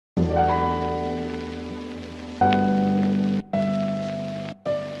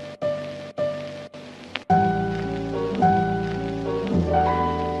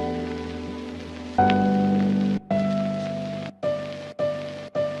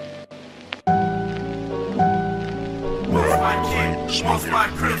Most my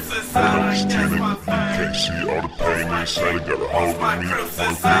crips inside, that's my fame. Can't see all the pain inside, it got a hold on me. All the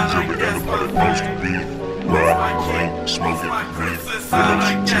things every anybody supposed to be. Ride, clean, smoking, weed,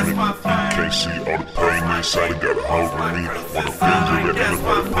 can't see all the pain inside, it got a hold on me. All the things every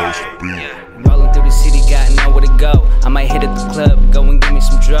anybody supposed to be. Rolling through the city, got nowhere to go. I might hit at the club, go and give me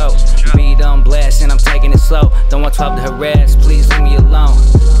some dro. Beat on blast and I'm taking it slow. Don't want 12 to harass, please leave me alone.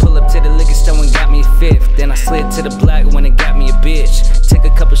 Pull up to the liquor store and got me a fifth. Then I slid to the block when it got me a bitch. Took a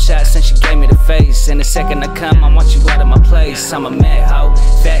couple shots and she gave me the face. And the second I come, I want you out of my place. I'm a mad hoe,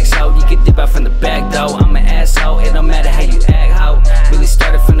 facts hoe. You can dip out from the back though. I'm an asshole, it don't matter how you act hoe. Really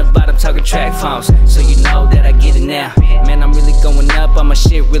started from the bottom, talking track phones, so you know that I get it now. Man, I'm really going up, all my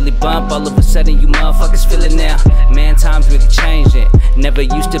shit really bump. All of a sudden you motherfuckers feel it now. Man, times really changing. Never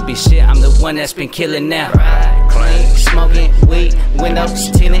used to be shit, I'm the one that's been killing now. Ride, clean, smoking, weed, windows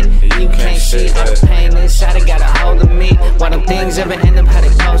tinted. You can't see all the pain inside, it got a hold of me. Why them things ever end up how they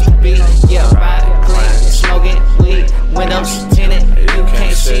supposed to be? Yeah, ride, clean, smoking, weed, windows tinted. You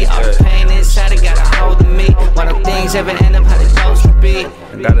can't see all the pain inside, it got a hold of me. Why them things ever end up how they supposed to be?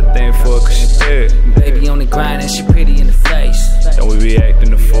 I got a thing for her cause she thick. Baby on the grind and she pretty in the face. And we be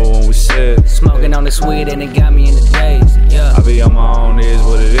acting the fool when we sit. Smoking on this weed and it got me in the daze. Yeah, I be on my own, it is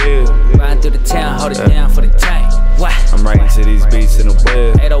what it is. riding through the town, hold it down for the tank. What? I'm writing to these beats in the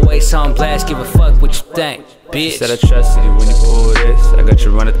whip. 808 on blast, give a fuck what you think, bitch. Said I trusted you when you pull this. I got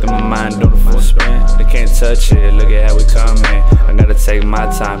you running through my mind, doing the full spin. They can't touch it, look at how we coming. I gotta take my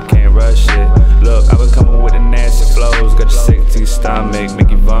time, can't rush it. Look, I've been coming with the nasty flows. Got you sick to your stomach, make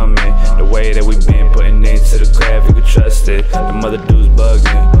you vomit. The way that we been putting into the craft, you can trust it. The mother dudes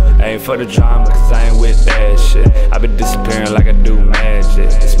bugging. I ain't for the drama, cause I ain't with that shit. I been disappearing like I do magic.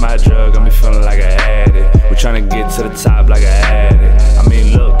 It's my drug, I be feeling like I had it. We tryna get to the top like I had it. I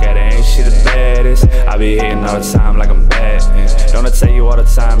mean, look at it, ain't she the baddest? I be hitting all the time like I'm batting. Don't I tell you all the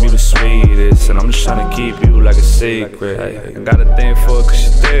time you the sweetest? And I'm just tryna keep you like a secret. I got a thing for her cause she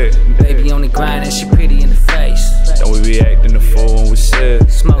thick. Baby on the grind and she pretty in the face. Don't we be acting the fool when we sit.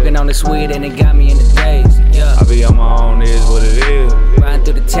 Smoking on this weed and it got me in the daze. Yeah, I be on my own, it is what it is. riding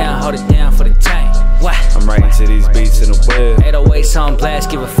through the town, hold it down for the tank. What? I'm writing to these beats in the whip. 808 on blast,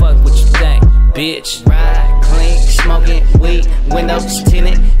 give a fuck what you think, bitch. Ride, clean, smoking, weed, windows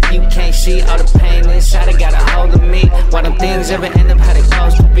tinted. You can't see all the pain inside, it got a hold of me. Why them things ever end up how they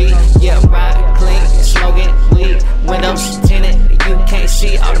supposed to be? Yeah, ride, clean, smoking, weed, windows tinted. You can't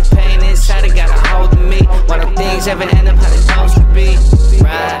see all the pain inside, it got a hold of me. Why them things ever end up how they supposed to be?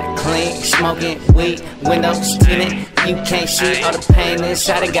 Ride, clean, smoking, weed, windows tinted. You can't see all the pain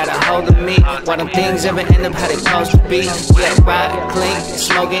inside, it got a hold of me. Why them things ever end up how they supposed to be? Yeah, ride, clean,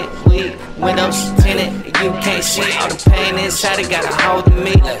 smoking, weed, windows tinted. You can't see all the pain inside, it got a hold of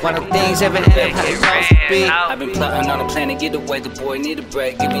me. Why them things ever end up how they supposed to be? I've been plotting on a plan to get away, the boy need a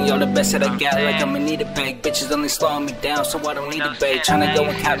break. Giving y'all the best that I got, like I'ma need a bag. Bitches only slowing me down, so I don't need a bag. Tryna go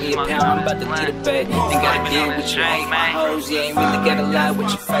and cop me a pound, I'm about to need a bag. Ain't gotta deal with you, hate my hoes. Yeah, ain't really gotta lie with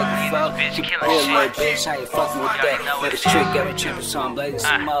your fake flow. Keep it real, little bitch, I ain't fucking with that. Let us trick every trippin', so I'm blazing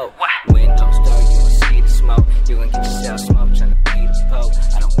some more. Windows dark, you gon' see the smoke. You gon' get yourself smoked, tryna beat the poke.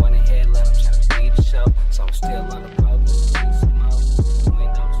 I don't wanna headline, I'm tryna beat the show. So I'm still on the road, let's see some more.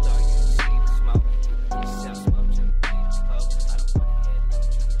 Windows dark, you gon' see the smoke. You gon' get yourself smoked, tryna beat the poke. I don't wanna headline, I'm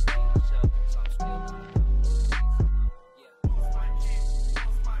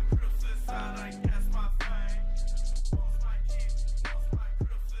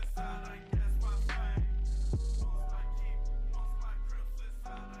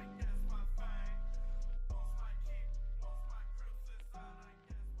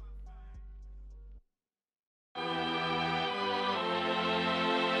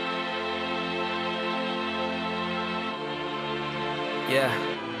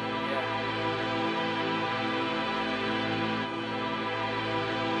tryna beat the show. So I'm still on the road, let's see some more.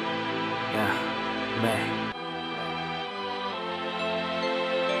 Yeah. Yeah, man.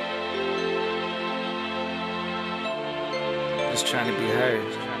 Just trying to be heard.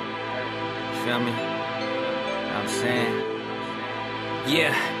 You feel me? I'm saying.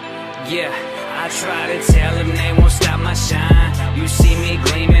 Yeah. I try to tell them they won't stop my shine. You see me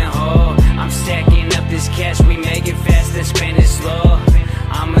gleaming hard. I'm stacking up this cash, we make it fast and spend it slow.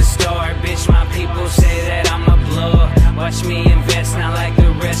 I'm a star, bitch, my people say that I'm a blower. Watch me invest, not like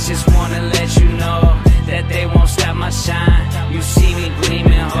the rest, just wanna let you know that they won't stop my shine. You see me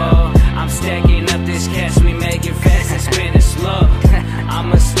gleaming hard. I'm stacking up this cash, we make it fast and spend it slow.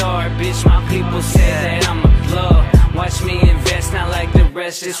 I'm a star, bitch, my people say that I'm a blower. Watch me invest, not like the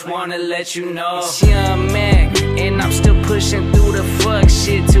rest, just wanna let you know. It's Young Mac, and I'm still pushing through the fuck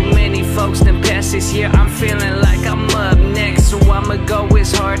shit. Too many folks done past this year, I'm feeling like I'm up next.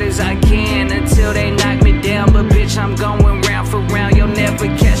 as I can until they knock me down. But bitch, I'm going round for round. You'll never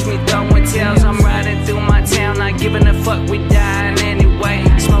catch me throwing tails. I'm riding through my town, not giving a fuck, we dying anyway.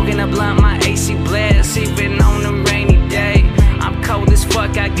 Smoking a blunt, my AC blast, even on a rainy day. I'm cold as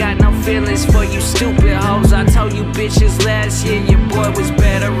fuck, I got no feelings for you stupid hoes. I told you bitches last year your boy was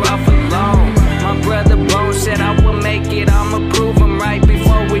better off alone. My brother Bone said I would make it, I'ma prove him right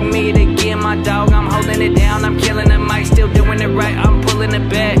before we meet again. My dog, I'm holding it down, I'm killing the mic, still doing it right. I'm pulling it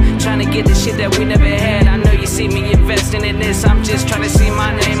back, trying to get the shit that we never had. I know you see me investing in this, I'm just trying to see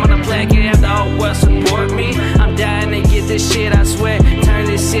my name on the plaque and have the whole world support me. I'm dying to get this shit, I swear. Turn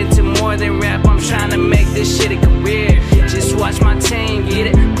this shit to more than rap, I'm trying to make this shit a career. Just watch my team get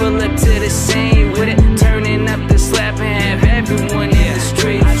it, pull up to the scene with it, turning up the slap and have everyone in the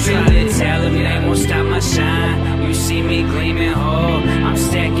street. I try to tell them they won't stop my shine. You see me gleaming, oh, I'm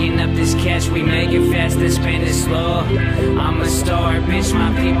stacking up this cash, we make it fast and spend it slow. I'm a star, bitch,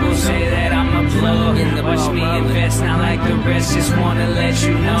 my people say that I'm a plug. Watch me invest, not like the rest, just wanna let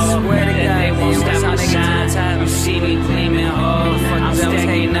you know that they won't stop my shine. You see me gleaming, oh, I'm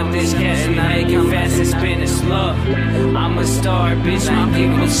stacking up this cash, we make it fast and spend it slow. I'm a star, bitch, my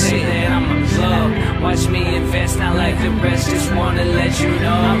people say that I'm a plug. Watch me invest, not like the rest, just wanna let you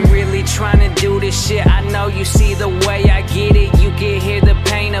know I'm really trying to do this shit. I know you see the way I get it, you can hear the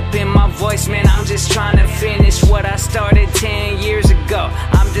pain up in my voice, man. I'm just trying to finish what I started 10 years ago.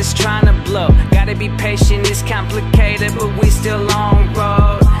 I'm just trying to blow, gotta be patient, it's complicated, but we still on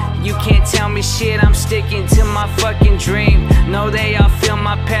road. You can't tell me shit, I'm sticking to my fucking dream. Know they all feel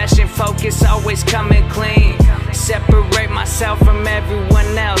my passion, focus always coming clean. Separate myself from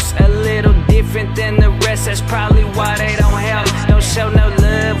everyone else, a little different than the rest, that's probably why they don't help. Don't show no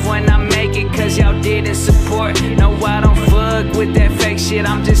love when I make it, cause y'all didn't support. No, I don't fuck with that fake shit,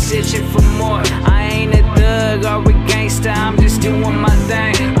 I'm just itching for more. I ain't a thug or a gangster, I'm just doing my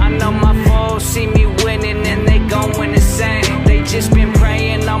thing. I know my foes see me winning and they going insane. They just been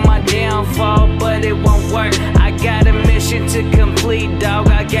praying on my downfall, but it won't work. I got a mission to complete, dog,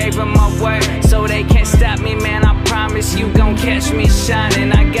 I gave them my word. So they can't stop me, man, I promise you gon' catch me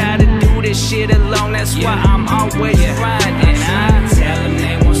shining. I gotta do this shit alone, that's why I'm always grinding. I tell them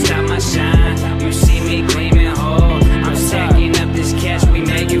they won't stop my shine. You see me gleaming, oh, I'm stacking up this cash, we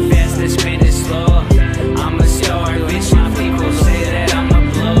make it fast and spend it slow. I'm a star, bitch, my people say that I'm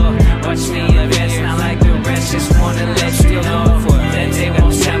a plug. Watch me invest, not like the rest, just wanna let you know that they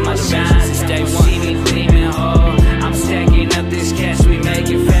won't stop my shine. You see me gleaming, oh, I'm stacking up this cash, we make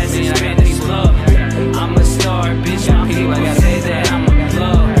it fast and spend it slow. I'm a star, bitch, my people say that I'm a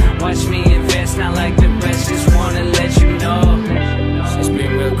plug. Watch me invest, not like the rest, just wanna let you know. It's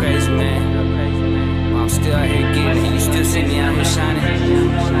been real crazy, man. I'm still out here getting it, you still see me out here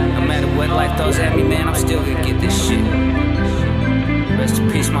shining. No matter what life throws at me, man, I'm still gonna get this shit. Rest in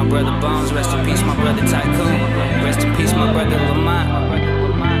peace, my brother Bones, rest in peace, my brother Tycoon. Rest in peace, my brother Lamont.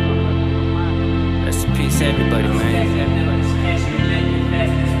 Rest in peace, everybody, man.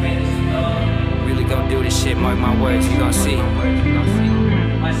 Really gonna do this shit, mark my words, you gonna see.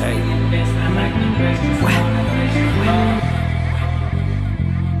 Hey.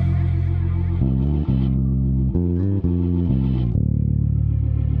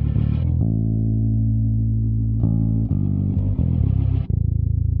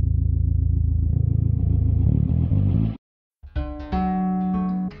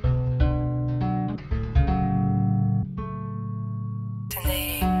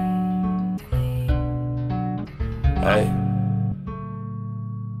 Hey.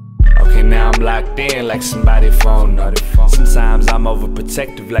 Okay, now I'm locked in like somebody phone up. Sometimes I'm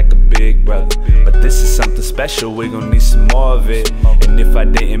overprotective like a big brother, but this is something special, we gon' need some more of it. And if I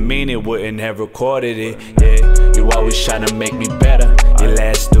didn't mean it, wouldn't have recorded it. Yeah, you always tryna make me better. Your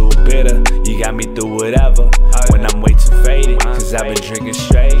last dude bitter, you got me through whatever. When I'm way too faded, cause I've been drinking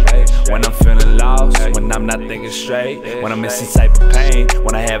straight. When I'm feeling lost, when I'm not thinking straight. When I'm in some type of pain,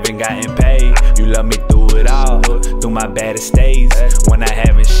 when I haven't gotten paid. You love me through it all, through my baddest days. When I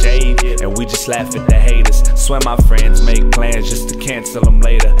haven't shaved, and we just laugh at the haters. Swear my friends make plans just to cancel them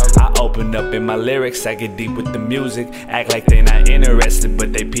later. I open up in my lyrics, I get deep with the music. Act like they not interested,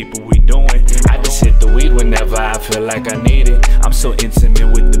 but they people we doing. I just hit the weed whenever I feel like I need it. I'm so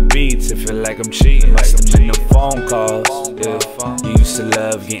intimate with the beats, it feel like I'm cheating. Must have been the phone calls, yeah. You used to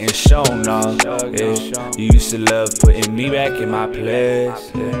love getting shown off, yeah. You used to love putting me back in my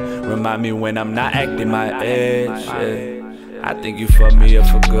place, yeah. Remind me when I'm not acting my edge, yeah. I think you fuck me up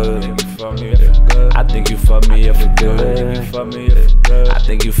for good. I think you fuck me up for good. I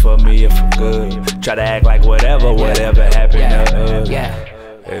think you fuck me up for good. Try to act like whatever happened to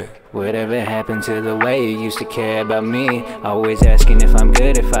us. Whatever whatever happened to the way you used to care about me? Always asking if I'm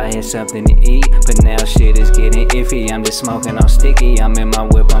good, if I had something to eat. But now shit is getting iffy, I'm just smoking all sticky. I'm in my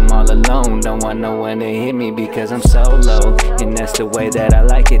whip, I'm all alone, don't want no one to hit me because I'm solo. And that's the way that I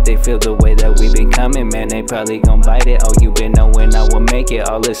like it, they feel the way that we been coming. Man, they probably gon' bite it. Oh, you been knowing I will make it,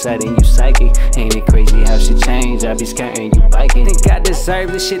 all of a sudden you psychic. Ain't it crazy how shit change? I be skirting, you biking. Think I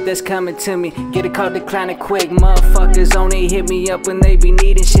deserve the shit that's coming to me. Get a call, decline it quick. Motherfuckers only hit me up when they be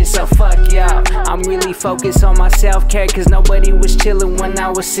needing shit, so fuck y'all. I'm really focused on my self-care, cause nobody was chillin' when I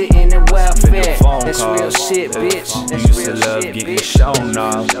was sitting in welfare. That's real shit, bitch. You used to love getting shown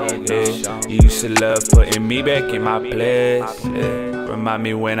off, yeah. You used to love putting me back in my place, yeah. Remind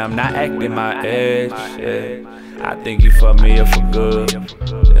me when I'm not acting my edge, yeah. I think you fuck me up for good,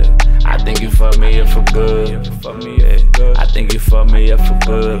 yeah. I think you fuck me up for good, yeah. I think you fuck me up for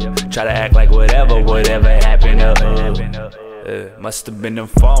good. Try to act like whatever happened up. Must have been them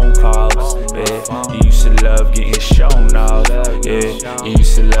phone calls, yeah. You used to love getting shown off, yeah. You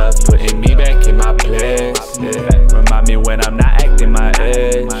used to love putting me back in my place, yeah. Remind me when I'm not acting my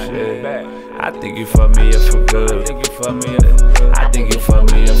edge, yeah. I think you fuck me up for good. I think you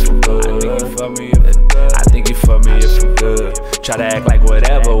fuck me up for good. I think you fuck me up for good. Try to act like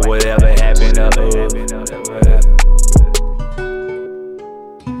whatever happened up.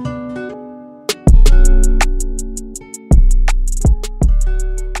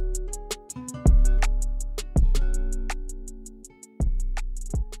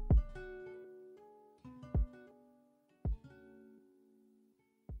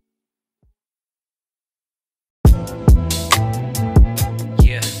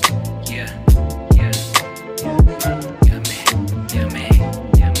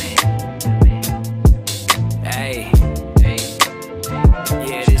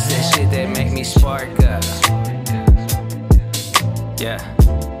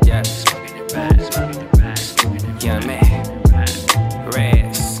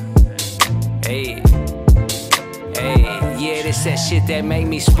 That make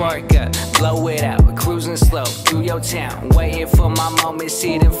me spark up, blow it out, cruising slow through your town, waiting for my moment,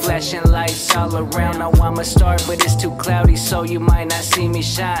 see them flashing lights all around. Know I'm a star, but it's too cloudy, so you might not see me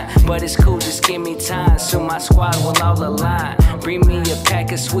shine. But it's cool, just give me time, so my squad will all align. Bring me a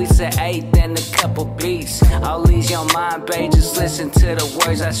pack of sweets at 8, then a couple beats. All ease your mind, babe, just listen to the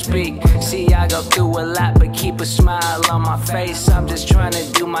words I speak. See, I go through a lot, but keep a smile on my face. I'm just trying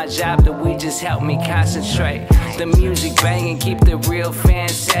to do my job, the weed just help me concentrate. The music banging, keep the real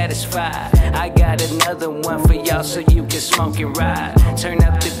fans satisfied. I got another one for y'all so you can smoke and ride. Turn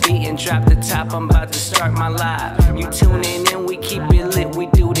up the beat and drop the top, I'm about to start my live. You tuning in, we keep it lit, we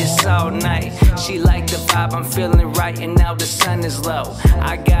do this all night. She like the vibe, I'm feeling right, and now the sun is low.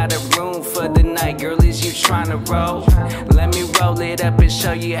 I got a room for the night, girl, is you tryna roll? Let me roll it up and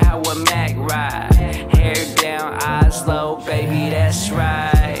show you how a Mac ride. Hair down, eyes low, baby, that's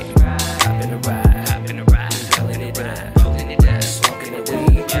right. Hop in the ride, hop in the ride, rolling it up, smoking the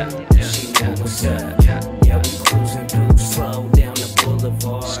weed. She know what's up, yeah, we cruising through slow down the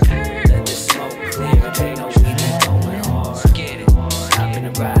boulevard. Let the smoke clear, they know we be going hard. Get it, hop in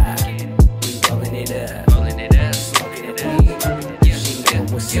the ride, we rolling it up, smoking the weed. She know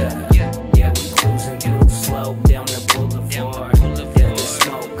what's up, yeah, we cruising through slow down the boulevard. Let the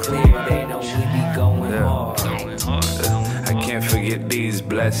smoke clear, they know we be going hard. I can't forget these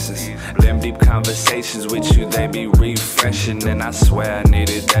blessings. Them deep conversations with you, they be refreshing. And I swear I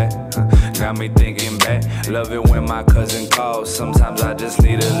needed that. Got me thinking back. Love it when my cousin calls. Sometimes I just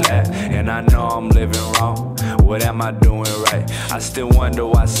need a laugh. And I know I'm living wrong. What am I doing right? I still wonder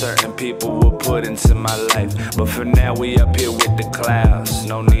why certain people were put into my life. But for now we up here with the clouds.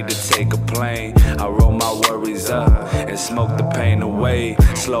 No need to take a plane. I roll my worries up and smoke the pain away.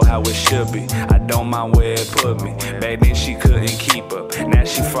 Slow how it should be. I don't mind where it put me. Back then she couldn't keep up. Now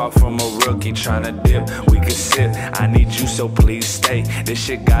she far from a rookie tryna dip. We could sip. I need you, so please stay. This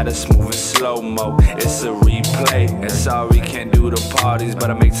shit got us moving slow-mo. It's a replay. And sorry can't do the parties,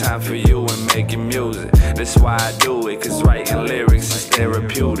 but I make time for you and making music. That's why I do it, cause writing lyrics is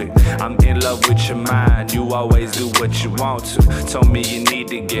therapeutic. I'm in love with your mind. You always do what you want to. Told me you need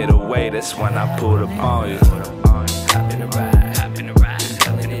to get away. That's when I pulled up on you. Hop in the ride, hop in the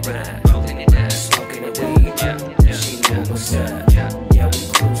ride, rolling it up, smoking the weed. She know what's up, yeah, we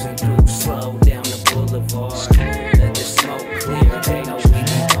cruising through slow down the boulevard. Let the smoke clear, they know we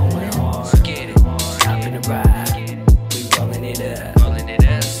be going hard. Get it, hop in the ride, we rolling it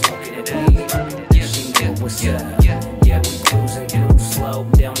up, smoking the weed. She know what's up, yeah, we cruising through slow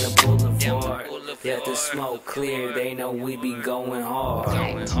down the boulevard. Let the smoke clear, they know we be going hard.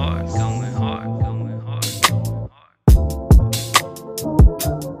 Going hard, going hard, going hard.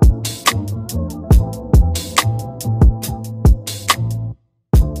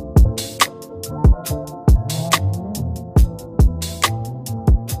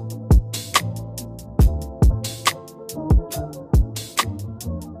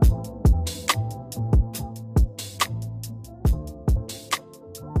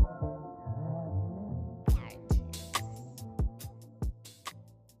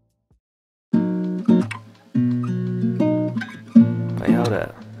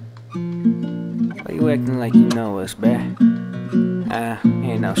 Why you acting like you know us, bruh?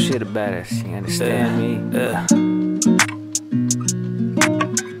 Ain't no shit about us, you understand me?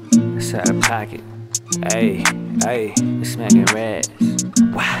 It's out of pocket. Ayy, it's smacking rats.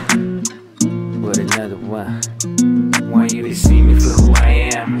 Wow. With another one. Want you to see me for who I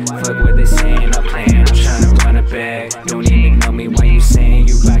am. Fuck what they saying, I'm playing. I'm tryna run it back. Don't even know me, why you saying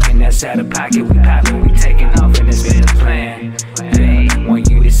you rockin'? That's out of pocket. We poppin', we taking off, and it's been a plan. Ayy, want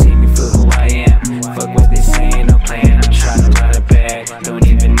you to see me for who I am. Fuck what they saying, I'm playing. I'm tryna run it back. Don't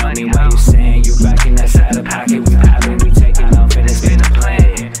even know me, why you saying you rockin'? That's out of pocket. We poppin', we taking off, and it's been a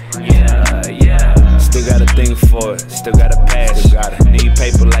plan. Yeah. Still got a thing for it, still got a pass. Need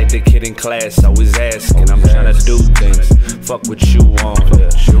paper like the kid in class, always asking. I'm tryna do things, fuck what you want.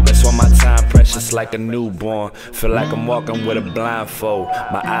 That's why my time precious like a newborn. Feel like I'm walking with a blindfold,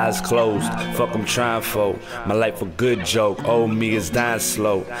 my eyes closed, fuck I'm trying for. My life a good joke, old me is dying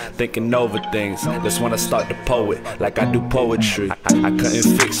slow. Thinking over things, that's when I start to poet, like I do poetry. I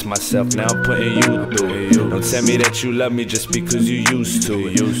couldn't fix myself, now I'm putting you through it. Don't tell me that you love me just because you used to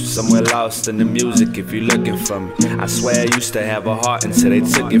it. Somewhere lost in the music if you looking for me. I swear I used to have a heart until they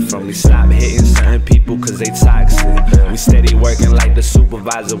took it from me. Stop hitting certain people cause they toxic. We steady working like the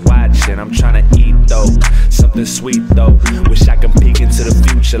supervisor watching. I'm tryna eat though, something sweet though. Wish I could peek into the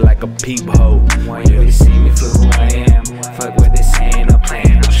future like a peephole. Want you to see me for who I am. Fuck what they saying, I'm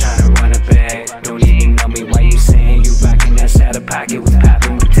playing. I'm tryna run it back. Don't even know me, why you saying you rockin'? That's out of pocket. We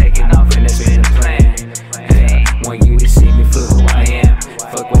poppin', we taking off, and it's been a plan. Hey, want you to see me for who I am.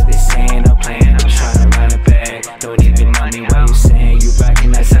 Fuck what they saying, I'm playing. I'm tryna run it back. Don't even know me, why you saying you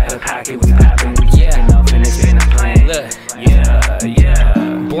rockin'? That's out of pocket. We poppin', we taking off, and it's been a plan. Look.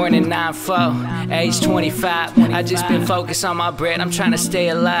 Yeah. Born in 94, age 25. I just been focused on my bread, I'm trying to stay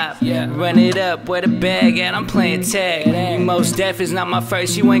alive. Run it up, where the bag at, I'm playing tag. You most deaf is not my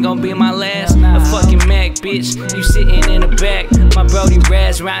first, you ain't gonna be my last. A fucking Mac, bitch, you sitting in the back. My Brody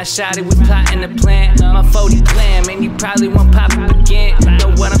Raz, round shot it, we plotting the plan. My 40 plan, man, you probably won't pop up again.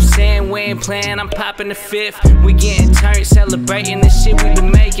 Know what I'm saying, we ain't playing, I'm popping the fifth. We getting turned, celebrating the shit we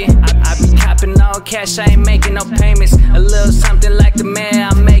been making. I be copping all cash, I ain't making no payments. A little something like the man,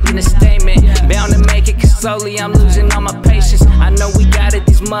 I'm making a statement. Bound to make it, cause slowly I'm losing all my patience. I know we got it,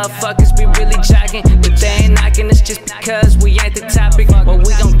 these motherfuckers be really jogging, but they ain't knocking us just because we ain't the topic. Well,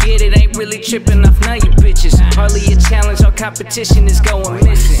 we gon' get it, ain't really tripping off none of you bitches. Hardly a challenge, our competition is going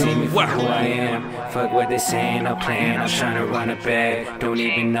missing. See me for who I am. Fuck what they saying, I'm playing. I'm tryna run it back. Don't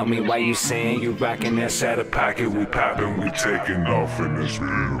even know me, why you saying you rockin'? That's out of pocket. We poppin', we taking off, and it's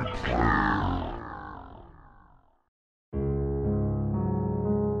real.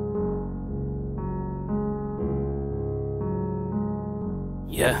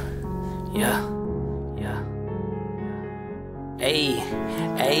 Yeah. Ayy.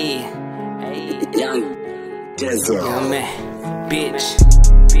 Young man, bitch.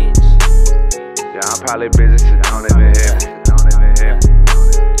 Yeah, I'm probably busy, so don't even hear me.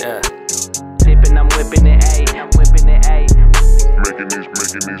 Yeah. Dippin', I'm whipping it, ayy. Making these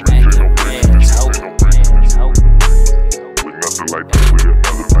bitches no business. With nothing like this, with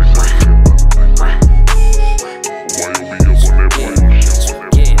another like that. Why you be up on that boy?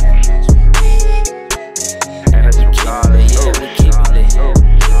 And it's regardless,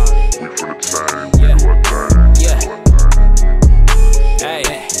 We for the time, we do our time.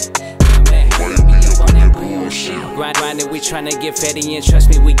 Grinding, we tryna get fatty and trust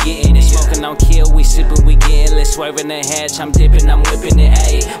me, we getting it. Smoking on kill, we sippin', we getting lit. Swerving the hatch, I'm dipping, I'm whipping it,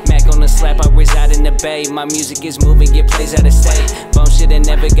 ayy. Mac on the slap, I reside in the bay. My music is moving, get plays out of state. Bone shit ain't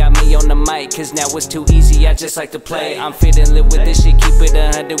never got me on the mic, cause now it's too easy, I just like to play. I'm fit and live with this shit, keep it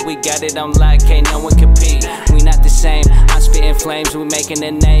 100, we got it on lock, can't no one compete. We not the same, I'm spitting flames, we making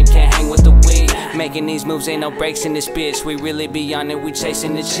a name, can't hang with the weed. Making these moves, ain't no breaks in this bitch. We really be on it, we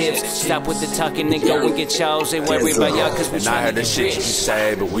chasing the chips. Stop with the talking and go and get yours. Ain't worry about y'all, cause we and I heard the shit you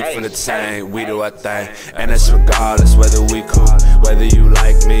say, but we from the tank, we do our thing. And it's regardless whether we cool, whether you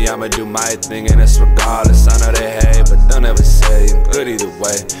like me, I'ma do my thing. And it's regardless, I know they hate, but don't ever say I'm good either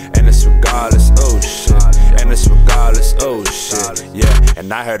way. And it's regardless, oh shit. And it's regardless, oh shit, yeah.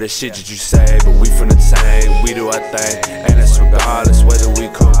 And I heard the shit that you say, but we from the tank, we do our thing. And it's regardless whether we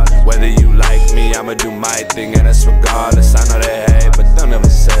cool, whether you like me, I'ma do my thing. And it's regardless, I know they hate, but don't ever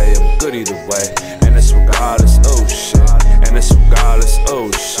say I'm good either way. And it's regardless, oh shit. And it's regardless,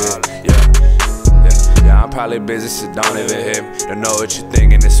 oh shit, yeah, I'm probably busy, so don't even hear me. Don't know what you're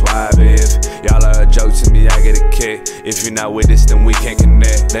thinking, that's why I be if y'all are a joke to me, I get a kick. If you're not with us, then we can't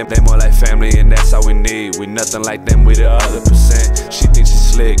connect. They more like family, and that's all we need. We nothing like them, we the other percent. She thinks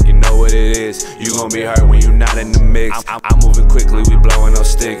she's slick, you know what it is. You gon' be hurt when you not in the mix. I'm moving quickly, we blowing on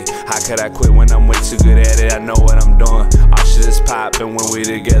sticky. could I quit when I'm way too good at it? I know what I'm doing. All shit is poppin' when we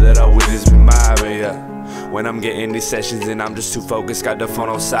together, though we just be mobbing, yeah. When I'm getting these sessions and I'm just too focused, got the phone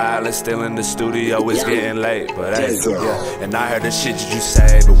on silent, still in the studio, it's getting late, but hey, yeah. And I heard the shit that you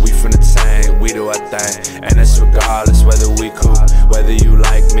say, but we from the tank, we do our thing, and it's regardless whether we cool, whether you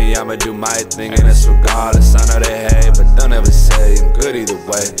like me, I'ma do my thing, and it's regardless. I know they hate, but don't ever say I'm good either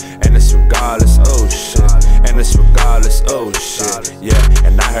way, and it's regardless, oh shit, and it's regardless, oh shit, yeah.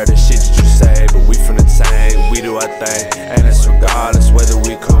 And I heard the shit that you say, but we from the tank, we do our thing, and it's regardless whether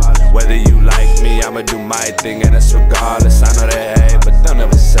we cool, whether you like me, I'ma do my thing, and it's regardless. I know they hate, but don't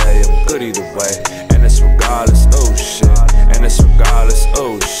ever say I'm good either way, and it's regardless, oh shit, and it's regardless,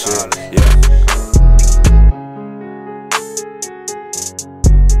 oh shit, yeah.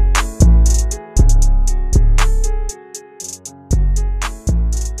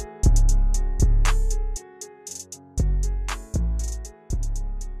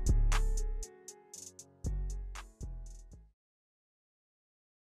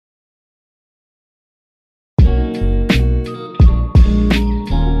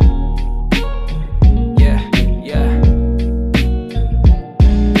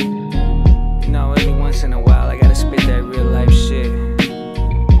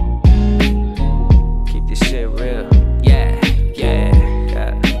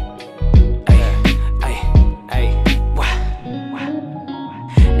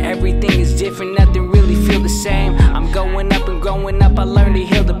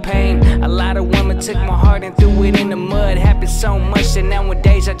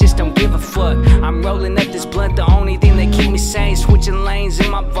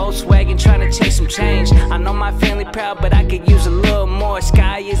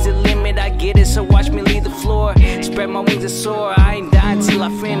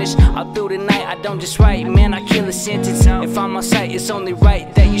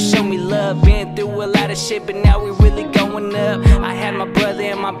 But now we really going up. I had my brother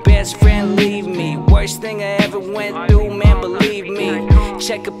and my best friend leave me. Worst thing I ever went through, man, believe me.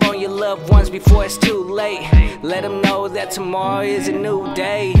 Check up on your loved ones before it's too late. Let them know that tomorrow is a new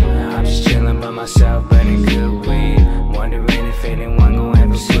day. I'm just chilling by myself, burning good weed, wondering if anyone gon'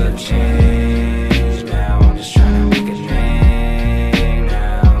 ever slip change. Now I'm just trying to make a name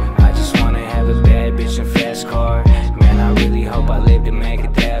now. I just wanna have a bad bitch and fast car. Man, I really hope I live to make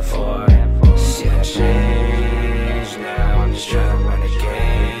it that far. Change now, I'm just trying to run a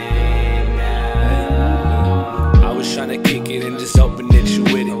game now. I was trying to kick it and just hoping that you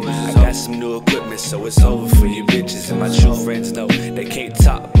with it. I got some new equipment, so it's over for you bitches. And my true friends know they can't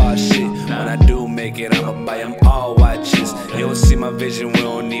talk about shit. When I do make it, I'ma buy them all watches. You don't see my vision, we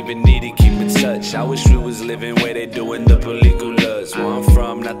don't even need to keep in touch. I wish we was living where they doing the películas. Where I'm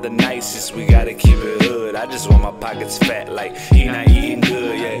from, not the nicest, we gotta keep it hood. I just want my pockets fat like he not eating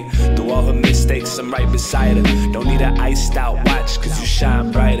good, yeah. Through all her mistakes, I'm right beside her. Don't need an iced out watch, cause you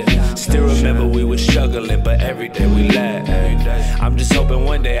shine brighter. Still remember we were struggling, but every day we laugh. I'm just hoping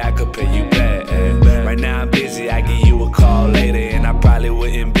one day I could pay you back. Right now I'm busy, I give you a call later. And I probably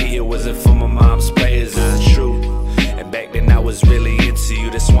wouldn't be here, was it for my mom's prayers, is it true? And back then I was really into you,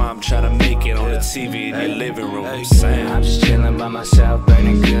 that's why I'm trying to make it on the TV in your living room. I'm saying I'm just chilling by myself,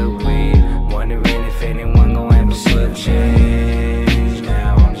 burning good weed, wondering if anyone gon' ever slip change.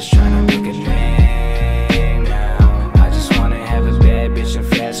 Now I'm just trying to make a name now. I just wanna have a bad bitch and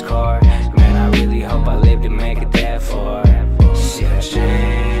fast car. Man, I really hope I live to make it that far. See that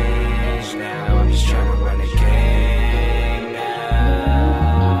change now, I'm just trying to run a game now.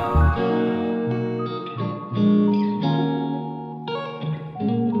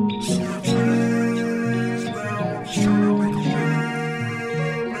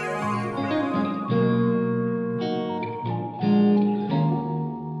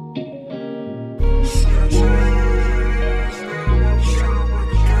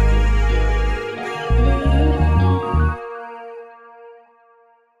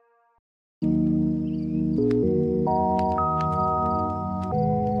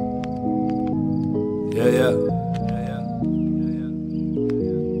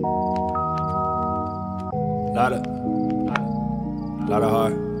 Lotta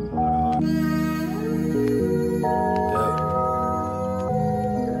hard. Yeah.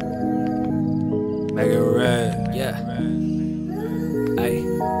 Make it red. Yeah. Ay,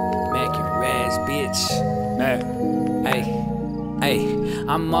 make it red, bitch. Man. Ay, ay,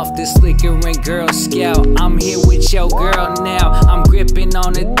 I'm off this liquor and Girl Scout. I'm here with your girl now. I'm gripping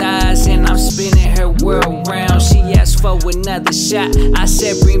on her thighs and I'm spinning her world round. She asked for another shot, I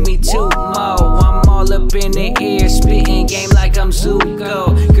said bring me 2 more. I'm all up in the air, spitting game like I'm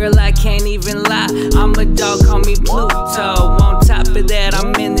Zuko. Girl, I can't even lie, I'm a dog, call me Pluto. On top of that,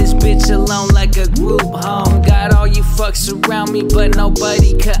 I'm in this bitch alone like a group home. Got all you fucks around me, but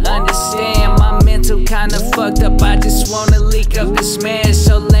nobody could understand. My mental kinda fucked up, I just wanna leak up this man.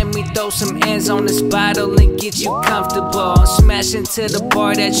 So let me throw some ends on this bottle and get you comfortable. I'm smashing to the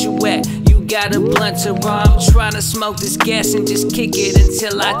bar that you at. Got a blunt to roll. I'm trying to smoke this gas and just kick it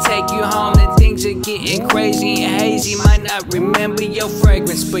until I take you home. And things are getting crazy and hazy. Might not remember your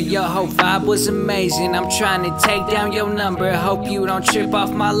fragrance, but your whole vibe was amazing. I'm trying to take down your number. Hope you don't trip off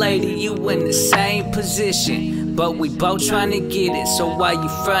my lady. You in the same position, but we both trying to get it. So while you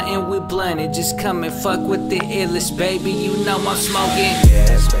frontin' with blunted, just come and fuck with the illest, baby. You know I'm smoking.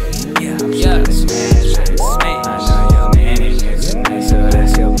 Yes, baby. Yeah, I'm trying to smash, baby. I know your man is here tonight, so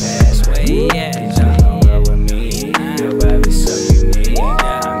that's your pass. Yeah, you gon' roll with me. Your vibe is so unique.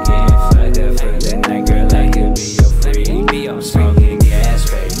 I'm getting fucked up for the night, girl. I could be your free. I'm smoking gas,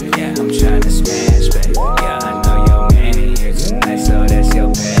 baby. Yeah, I'm trying to smash, baby. Yeah, I know your man in here tonight, so that's your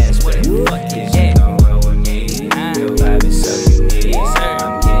pass, baby. You gon' roll with me. Your vibe is so unique.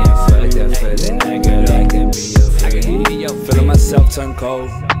 I'm getting fucked up for the night, girl. I could be your free. Feeling myself turn cold.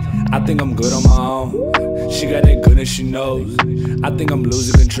 I think I'm good on my own. She got that goodness she knows. I think I'm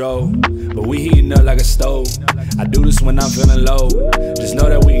losing control, but we heating up like a stove. I do this when I'm feeling low. Just know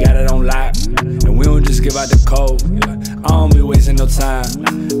that we got it on lock, and we don't just give out the code. I don't be wasting no time,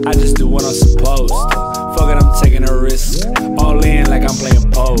 I just do what I'm supposed. Fuck it, I'm taking a risk. All in like I'm playing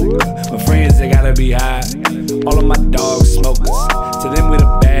pole. My friends, they gotta be high. All of my dogs smokers. To them we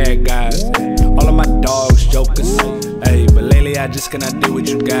the bad guys. All of my dogs jokers. Hey, but lately I just cannot deal with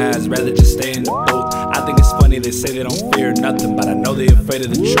you guys. Rather just stay in the booth. I think it's funny they say they don't fear nothing, but I know they afraid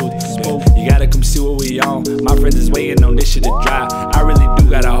of the truth. You gotta come see what we on. My friends is waiting on this shit to dry. I really do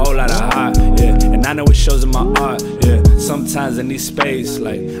got a whole lot of heart, yeah. And I know it shows in my art, yeah. Sometimes I need space,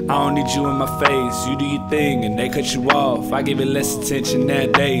 like I don't need you in my face. You do your thing and they cut you off. I give it less attention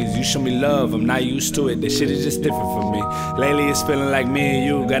nowadays. You show me love, I'm not used to it. This shit is just different for me. Lately it's feeling like me and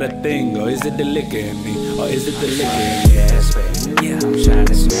you got a thing. Or is it the liquor in me? Or is it the liquor in me? Yes, baby. Yeah, I'm trying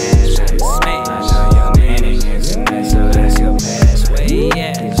to smash, baby. I know your man in here tonight, so that's your passway.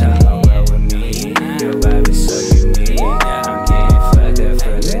 Yeah, you gon' roll with me. Your vibe is so unique. I'm getting fucked up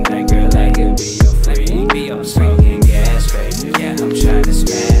for the night, girl. I could be your free. I'm smoking gas, baby. Yeah, I'm trying to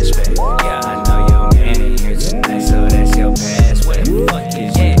smash, baby. Yeah, I know your man in here tonight, so that's your passway. You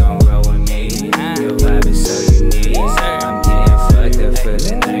gon' roll with me. Your vibe is so unique. I'm getting fucked up for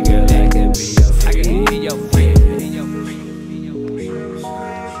the night, girl. I could be your free. I could be your free.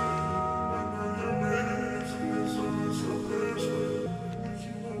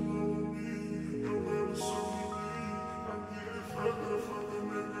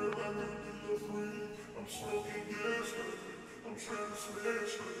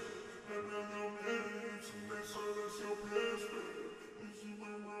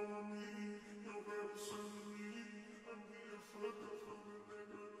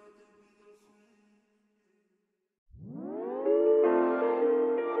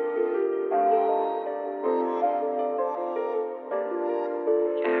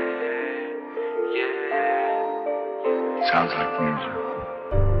 Sounds like music.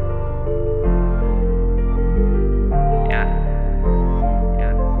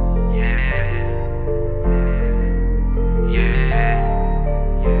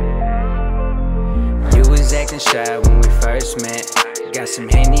 You was acting shy when we first met. Got some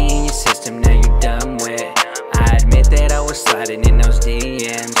Henny in your system, now you done wet. I admit that I was sliding in those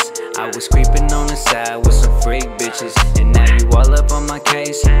DMs. I was creeping on the side with some freak bitches. And now you all up on my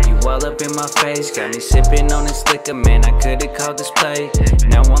case, you all up in my face. Got me sipping on this liquor, man, I could've called this play.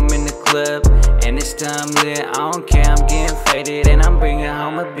 Now I'm in the club, and it's time lit. I don't care, I'm getting faded, and I'm bringing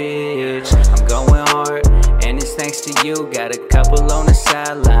home a bitch. I'm going hard, and it's thanks to you. Got a couple on the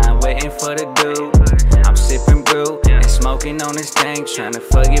sideline, waiting for the dude. I'm sipping brew, and smoking on this tank. Tryna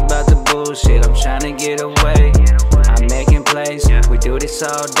forget about the bullshit, I'm tryna get away. I'm making plays, we do this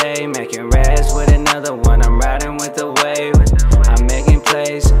all day. Making raps with another one, I'm riding with the wave. I'm making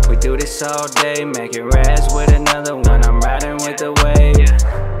plays, we do this all day. Making raps with another one, I'm riding with the wave.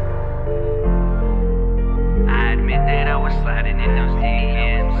 I admit that I was sliding in those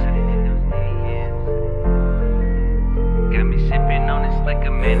DMs. Got me sipping on this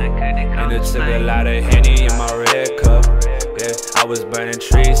liquor, man, I couldn't come. And it took a lot of Henny in my red cup. Yeah, I was burning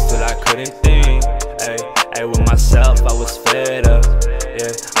trees till I couldn't think. Ay, with myself, I was fed up.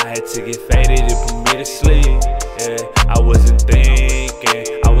 Yeah, I had to get faded to put me to sleep. Yeah, I wasn't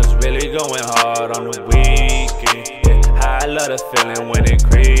thinking, I was really going hard on the weekend. Yeah, I love the feeling when it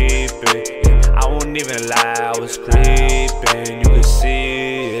creeping. Yeah, I won't even lie, I was creeping. You can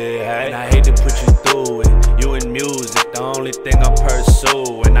see it. Hey, and I hate to put you through it. You in music, the only thing I'm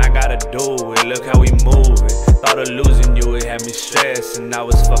pursuing. I gotta stress, and I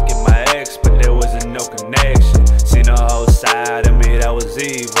was fucking my ex, but there wasn't no connection. Seen a whole side of me that was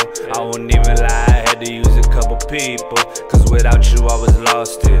evil. I won't even lie, I had to use a couple people, cause without you I was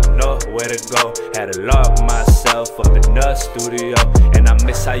lost, didn't know where to go. Had to lock myself up in the studio, and I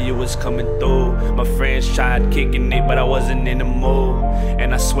miss how you was coming through. My friends tried kicking it, but I wasn't in the mood,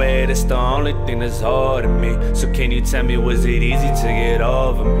 and I swear that's the only thing that's holding me. So can you tell me, was it easy to get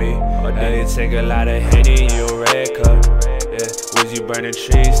over me? Or did it take a lot of hate in your red cup? Yeah. Was you burning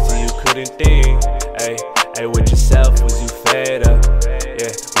trees till you couldn't think? Hey, with yourself, was you fed up?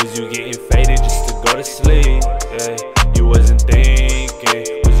 Yeah, was you getting faded just to go to sleep? Yeah, you wasn't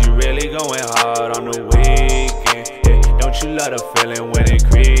thinking, was you really going hard on the weekend? Yeah, don't you love the feeling when it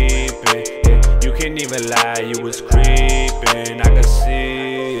creeping? Yeah, you can't even lie, you was creeping. I could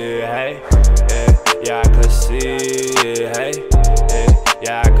see it, hey, yeah, I could see it, hey,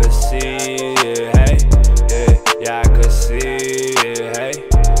 yeah, I could see it, hey, yeah, I could see it, hey,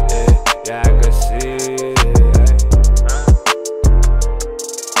 yeah, I could see it.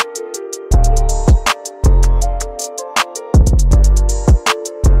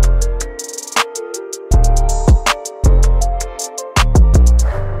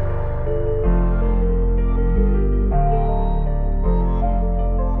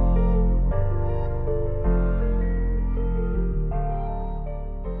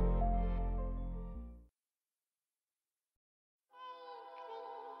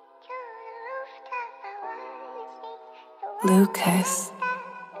 Lucas.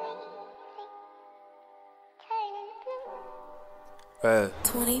 Right.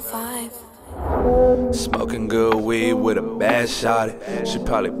 25. Smoking good weed with a bad shawty. She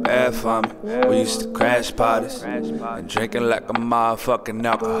probably bad for me. We used to crash parties and drinking like a motherfucking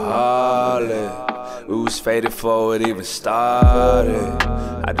alcoholic. We was faded before it even started.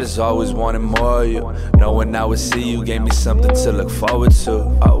 I just always wanted more of you. Knowing I would see you gave me something to look forward to.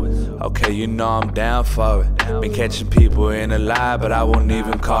 Oh, okay, you know I'm down for it. Been catching people in a lie, but I won't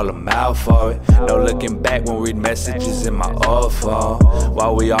even call them out for it. No looking back when read messages in my old phone.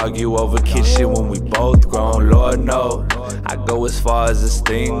 While we argue over kid shit when we both grown, Lord knows I go as far as this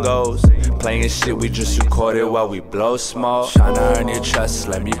thing goes. Playing shit we just recorded while we blow smoke. Tryna earn your trust,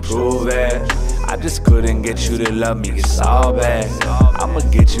 let me prove it. I just couldn't get you to love me, it's all bad. I'ma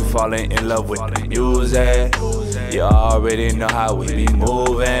get you falling in love with the music. You already know how we be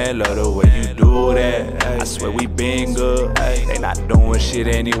moving. Love the way you do that. I swear we been good. They not doing shit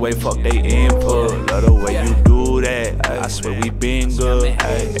anyway, fuck they input. Love the way you do that. I swear we been good.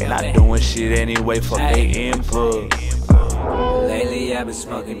 They not doing shit anyway, fuck they input. Lately I've been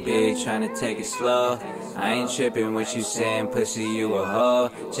smoking big, trying to take it slow. I ain't tripping what you saying, pussy, you a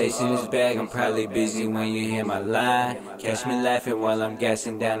hoe. Chasing this bag, I'm probably busy when you hear my line. Catch me laughing while I'm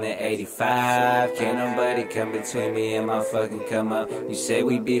gassing down to 85. Can't nobody come between me and my fucking come up. You say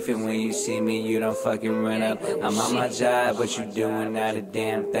we beefing when you see me, you don't fucking run up. I'm on my job, but you doing not a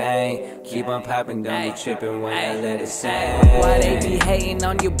damn thing. Keep on popping, don't be tripping when I let it sing. Why they be hating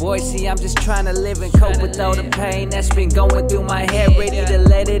on your boy? See, I'm just trying to live and cope with all the pain that's been going through my head, ready to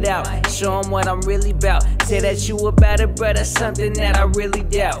let it out. Show them what I'm really about. Say that you a better brother, something that I really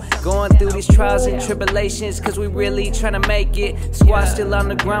doubt. Going through these trials and tribulations, cause we really tryna make it. Squad still on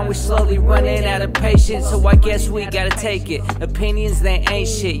the ground, we slowly running out of patience. So I guess we gotta take it. Opinions, they ain't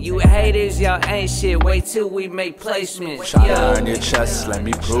shit. You haters, y'all ain't shit. Wait till we make placements. Tryna earn your trust, let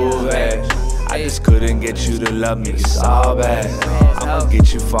me prove it. I just couldn't get you to love me, it's all bad. I'ma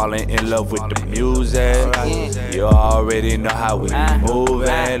get you falling in love with the music. You already know how we be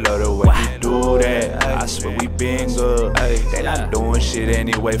moving. Love the way you do that. I swear we been good. They not doing shit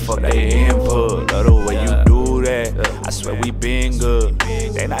anyway, fuck they input. Love the way you do that. I swear we been good.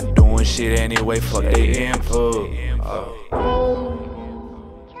 They not doing shit anyway, fuck they input.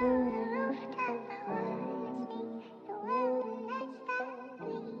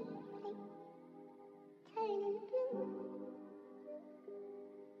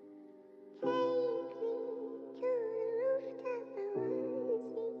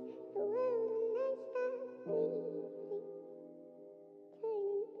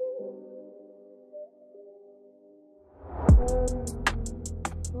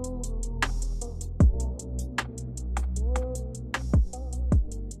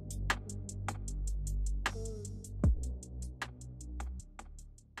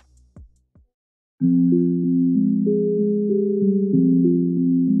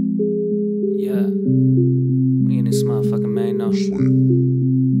 Yeah, we in this motherfucking man, no.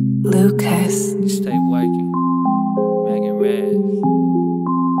 Lucas. Stay working, making red.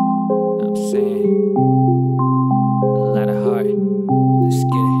 I'm saying, a lot of heart. Let's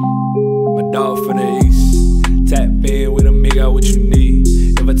get it. My dog from the east, tap in with a nigga, what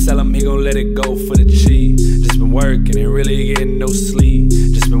tell him he gon' let it go for the cheese. Just been working and really getting no sleep.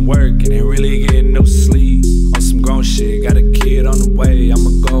 Just been working and really getting no sleep. On some grown shit, got a kid on the way. I'ma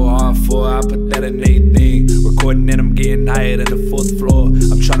go hard for it, I put that in anything. Recording and I'm getting higher than the 4th floor.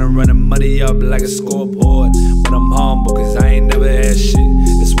 I'm tryna run the money up like a scoreboard. But I'm humble cause I ain't never had shit.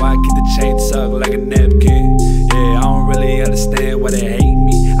 That's why I keep the chain tucked like a napkin. Yeah, I don't really understand why they hate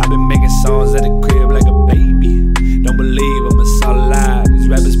me. I've been making songs at the crib like a baby. Don't believe I'm a solid lie. These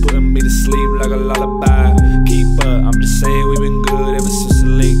rappers putting me to sleep like a lullaby. Keep up, I'm just saying we've been good ever since we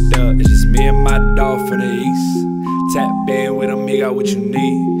linked up. It's just me and my dog from the east. Tap in with him, he got what you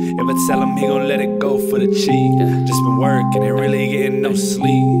need. If I tell him he gon' let it go for the cheese. Just been working and really getting no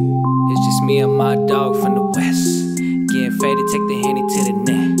sleep. It's just me and my dog from the west. Getting faded, take the Henny to the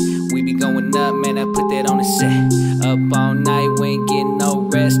net. We be going up, man, I put that on the set. Up all night, we ain't getting no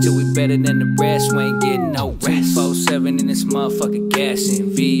rest. Till we better than the rest, we ain't getting no rest. 4-7 in this motherfucker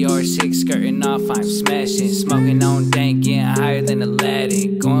gassing. VR6 skirting off, I'm smashing. Smoking on dank, getting higher than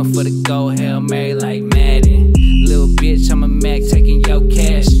Aladdin. Going for the gold, Hail Mary like Madden. Little bitch, I'm a Mac, taking your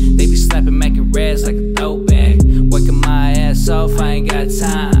cash. They be slapping Mac and Reds like a throwback. Working my ass off, I ain't got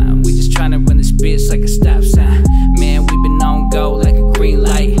time. We just tryna run this bitch like a stop sign. Man, we been on go like a green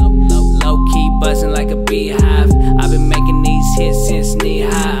light. Low key buzzing like a beehive. I've been making these hits since knee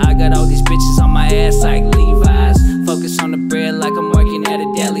high. I got all these bitches on my ass like Levi's. Focus on the bread like I'm working at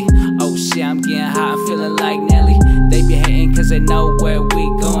a deli. Oh shit, I'm getting high, I'm feeling like Nelly. They be hating cause they know where we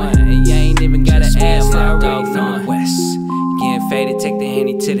going. And you ain't even gotta ask, my dog from the west. Getting faded, take the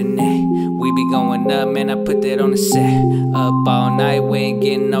Henny to the net. We be going up, man, I put that on the set. Up all night, we ain't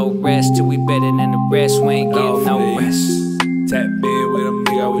getting no rest. Till we better than the rest, we ain't getting no rest. Tap in with him,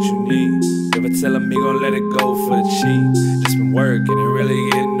 he got what you need. If I tell him he gon' let it go for the cheap. Just been working and really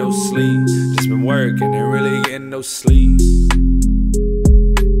getting no sleep. Just been working and really getting no sleep.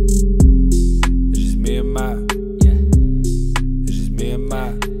 It's just me and my, it's just me and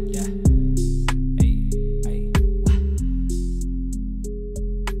my.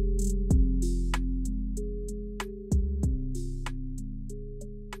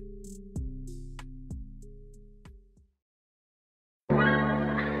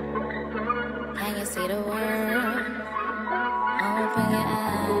 Can you see the world? Open your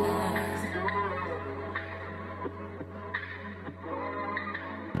eyes.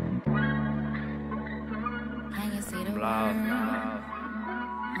 Can you see the world?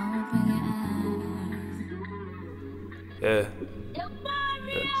 Open your eyes. Yeah.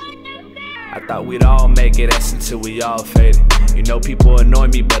 I thought we'd all make it, that's until we all faded. You know people annoy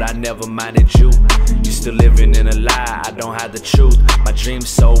me, but I never minded you. You still living in a lie, I don't hide the truth. My dreams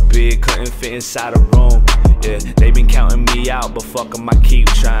so big, couldn't fit inside a room. Yeah, they been counting me out, but fuck 'em, I keep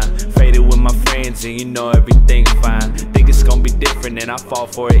trying. Faded with my friends and you know everything fine. Think it's gonna be different and I fall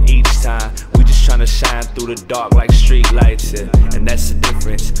for it each time. We just tryna shine through the dark like street lights, yeah. And that's the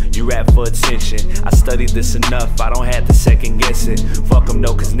difference, you rap for attention. I studied this enough, I don't have to second guess it. Fuck 'em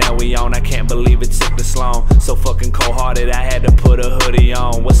though, cause now we on, I can't believe it took this long. So fucking cold-hearted, I had to put a hoodie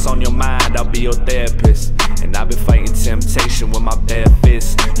on. What's on your mind, I'll be your therapist. And I've been fighting temptation with my bare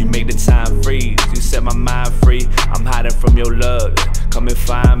fists. You make the time freeze, you set my mind free. I'm hiding from your love, come and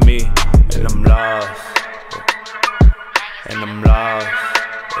find me. And I'm lost, and I'm lost,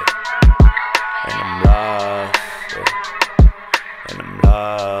 and I'm lost, and I'm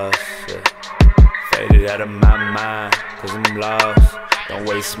lost. Faded out of my mind, cause I'm lost. Don't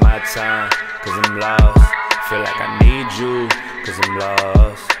waste my time, cause I'm lost. Feel like I need you, cause I'm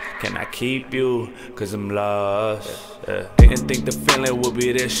lost. Can I keep you, cause I'm lost? Didn't think the feeling would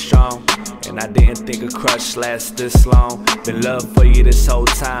be this strong, and I didn't think a crush lasts this long. Been love for you this whole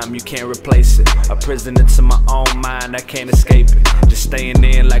time, you can't replace it. A prisoner to my own mind, I can't escape it. Just staying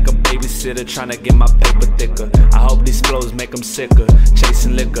in like a babysitter, trying to get my paper thicker. I hope these flows make them sicker,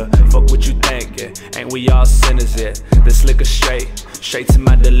 chasing liquor. Fuck what you think, yeah. Ain't we all sinners, yeah. This liquor straight to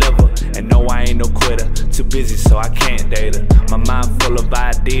my deliver. And no, I ain't no quitter, too busy so I can't date her. My mind full of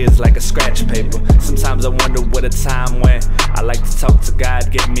ideas like a scratch paper. Sometimes I wonder where the time went. I like to talk to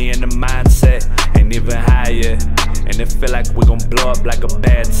God, get me in the mindset. Ain't even high yet, and it feel like we gon' blow up like a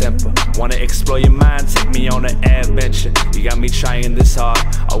bad temper. Wanna explore your mind, take me on an adventure. You got me trying this hard,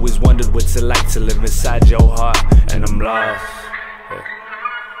 always wondered what's it like to live inside your heart. And I'm lost, yeah.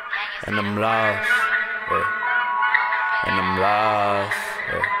 And I'm lost, yeah. And I'm lost,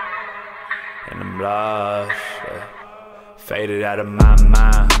 yeah. And I'm lost, yeah. Faded out of my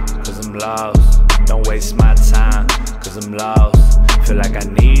mind, cause I'm lost. Don't waste my time, cause I'm lost. Feel like I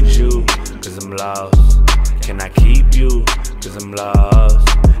need you, cause I'm lost. Can I keep you, cause I'm lost.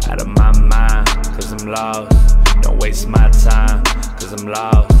 Out of my mind, cause I'm lost. Don't waste my time, cause cause I'm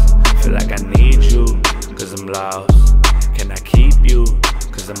lost. Feel like I need you, cause I'm lost. Can I keep you,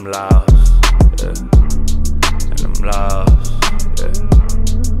 cause I'm lost, yeah. And I'm lost, yeah.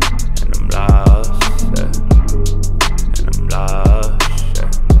 And I'm lost, yeah. And I'm lost, yeah.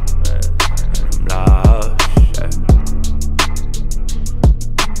 And I'm lost, yeah.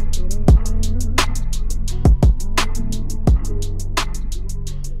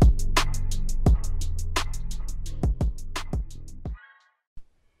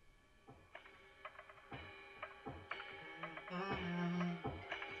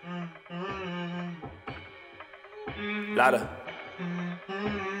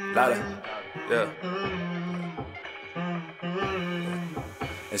 Lotta, yeah.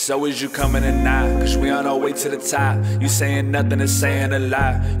 And so is you coming or not, cause we on our way to the top. You saying nothing is saying a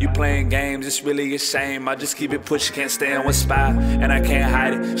lot. You playing games, it's really a shame. I just keep it pushed, can't stay in one spot. And I can't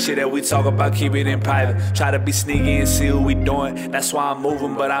hide it, shit that we talk about, keep it in private. Try to be sneaky and see what we doing. That's why I'm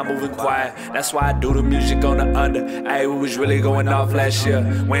moving, but I'm moving quiet. That's why I do the music on the under. Hey, we was really going off last year.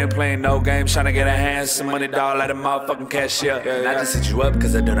 We ain't playing no games, trying to get a hand some money, dog, like a motherfucking cashier. And I just hit you up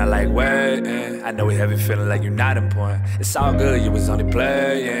cause I do not like waiting. I know we have you feeling like you're not important. It's all good, you was only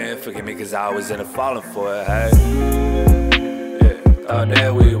playing. Yeah, forgive me cause I was in a falling for it, hey. Yeah, thought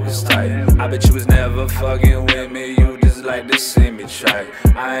that we was tight. I bet you was never fucking with me, you just like to see me try.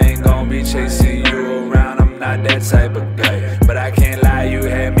 I ain't gon' be chasing you around, I'm not that type of guy. But I can't lie, you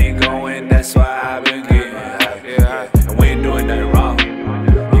had me going, that's why I've been getting high, yeah. And we ain't doing nothing wrong,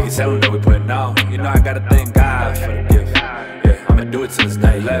 you can tell them that we putting on. You know I gotta thank God for the gift, yeah. I'ma do it till it's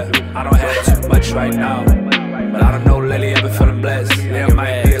nothing left. I don't have too much right now, but I don't know lately, I've been feeling blessed. There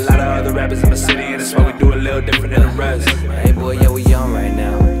might be a lot of other rappers in the city, and that's why we do a little different than the rest. Hey boy, yeah, we on right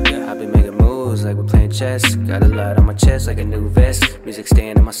now. I've been making moves like we're playing chess. Got a lot on my chest like a new vest. Music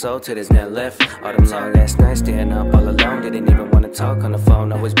staying in my soul till there's nothing left. All them long last nights staying up all alone. Didn't even wanna talk on the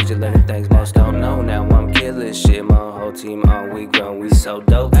phone. Always busy learning things most don't know. Now I'm killing shit. My whole team on, we grown, we so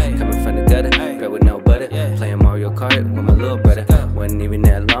dope. Coming from the gutter, bread with no butter. Playing Mario Kart with my little brother. Wasn't even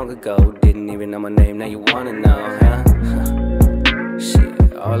that long ago. Didn't even know my name, now you wanna know, huh?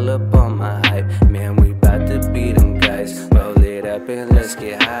 Shit, all up on my hype. Man, we bout to beat them guys. Roll it up and let's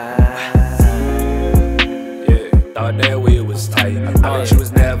get high. Yeah, thought that we was tight. I bet you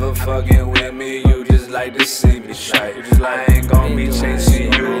was never fucking with me, you just like to see me try. I ain't gon' be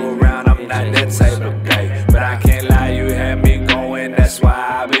chasing you around, I'm not that type of guy. But I can't lie, you had me going, that's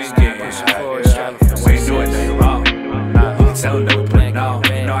why I've been getting high. And we ain't doing nothing wrong, you can tell them that we putting on.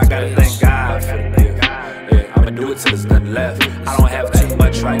 You know I gotta thank God for the gift, yeah. I'ma do it till there's nothing left. I don't have too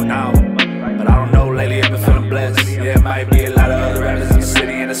much right now, but I don't know, lately I've been feeling blessed. Yeah, it might be a lot of other rappers in the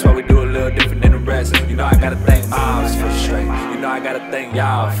city, and that's why we do a little different than the rest. You know I gotta thank moms for the straight. You know I gotta thank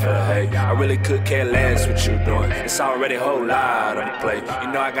y'all for the hate. I really could care less what you doing. It's already a whole lot on the plate.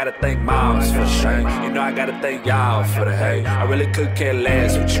 You know I gotta thank moms for the straight. You know I gotta thank y'all for the hate. I really could care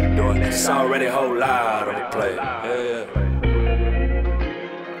less what you doing. It's already a whole lot on the plate. Yeah.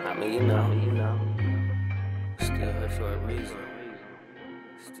 I mean, you know, still hurt for a reason.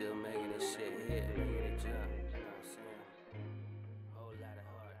 Still making this shit hit, making it jump. You know what I'm saying? Whole lot of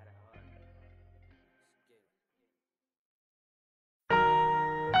heart.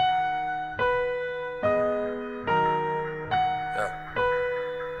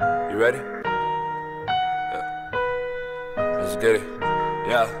 Yeah. You ready? Yeah. Let's get it.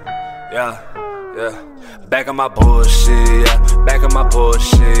 Yeah. Back on my bullshit, yeah. Back on my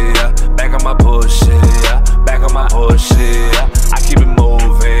bullshit, yeah. Back on my bullshit, yeah. Back on my bullshit, yeah. I keep it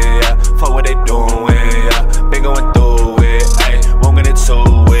moving, yeah. Fuck what they doing, yeah. Been going through it, ayy. Won't get into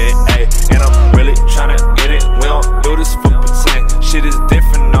it, ayy. And I'm really tryna get it. We don't do this for pretend. Shit is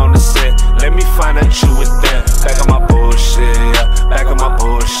different on the set. Let me find out you with them. Back on my bullshit, yeah. Back on my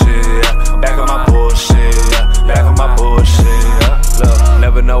bullshit, yeah. Back on my bullshit, yeah. Back on my bullshit, yeah. Look,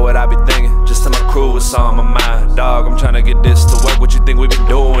 never know what I be thinking. Just tell my crew what's on my mind. Dog, I'm tryna get this to work. What you think we been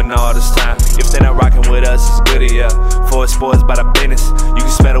doing all this time? If they not rocking with us, it's goodie, yeah. For sports by the business. You can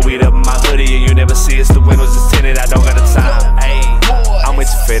smell the weed up in my hoodie, and you never see us. The windows is tinted. I don't got the time. Ayy, I'm way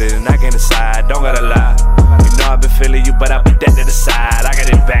too faded and I can't decide. Don't gotta lie. You know I've been feeling you, but I put that to the side. I got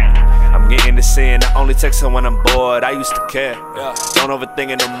it back. I'm getting to sin. I only text her when I'm bored. I used to care. Don't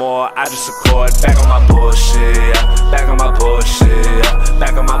overthink it no more. I just record. Back on my bullshit, yeah. Back on my bullshit, yeah.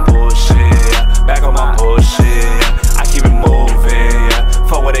 Back on my bullshit, yeah. Back on my bullshit, yeah. I keep it moving, yeah.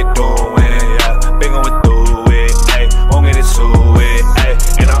 Fuck what they doing, yeah. Been going through it, ayy. Won't get into it, ayy.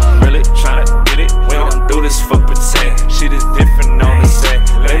 And I'm really tryna get it. We don't do this for pretend. Shit is different on the set.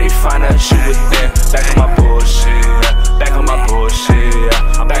 Let me find out you with them. Back on my bullshit, yeah. Back on my bullshit,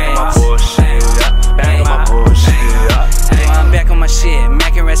 yeah. I'm back on my bullshit, yeah. Back on my bullshit, yeah. I'm back on my shit.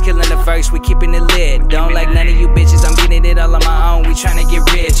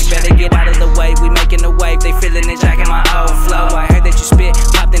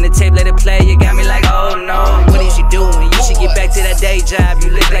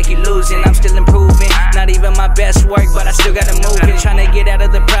 best work, but I still gotta move it. Tryna get out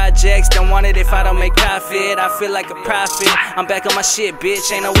of the projects, don't want it if I don't make profit. I feel like a prophet, I'm back on my shit,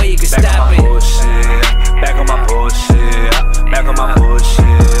 bitch, ain't no way you can stop it. Back on my bullshit, back on my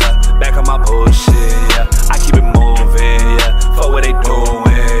bullshit, back on my bullshit, yeah. I keep it moving, yeah. Fuck what they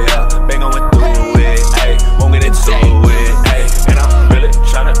doing, yeah. Bang on through it, ayy. Won't get into it, ayy. And I'm really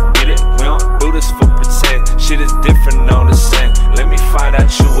tryna get it. We don't do this for pretend. Shit is different on the scene. Let me find out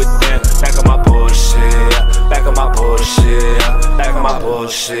you within. Back on my bullshit, yeah. Back on my bullshit, yeah. Back on my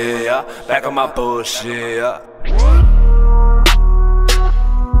bullshit, yeah. Back on my bullshit, yeah.